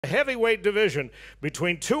Heavyweight division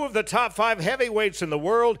between two of the top 5 heavyweights in the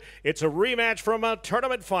world. It's a rematch from a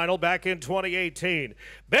tournament final back in 2018.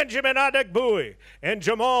 Benjamin Adegbuyi and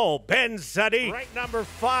Jamal Ben Saddik, ranked number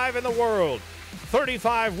 5 in the world.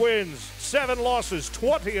 35 wins, 7 losses,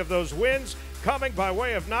 20 of those wins coming by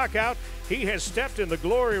way of knockout. He has stepped in the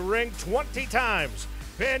glory ring 20 times.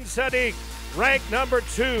 Ben Saddik, ranked number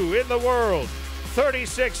 2 in the world.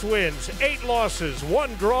 36 wins, 8 losses,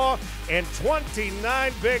 1 draw, and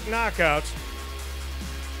 29 big knockouts.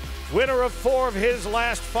 Winner of 4 of his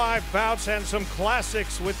last 5 bouts and some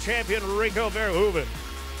classics with champion Rico Verhoeven.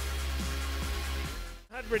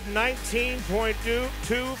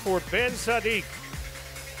 119.22 for Ben Saddik.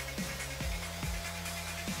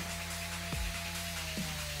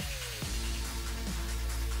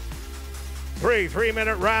 3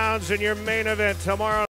 3-minute rounds in your main event tomorrow.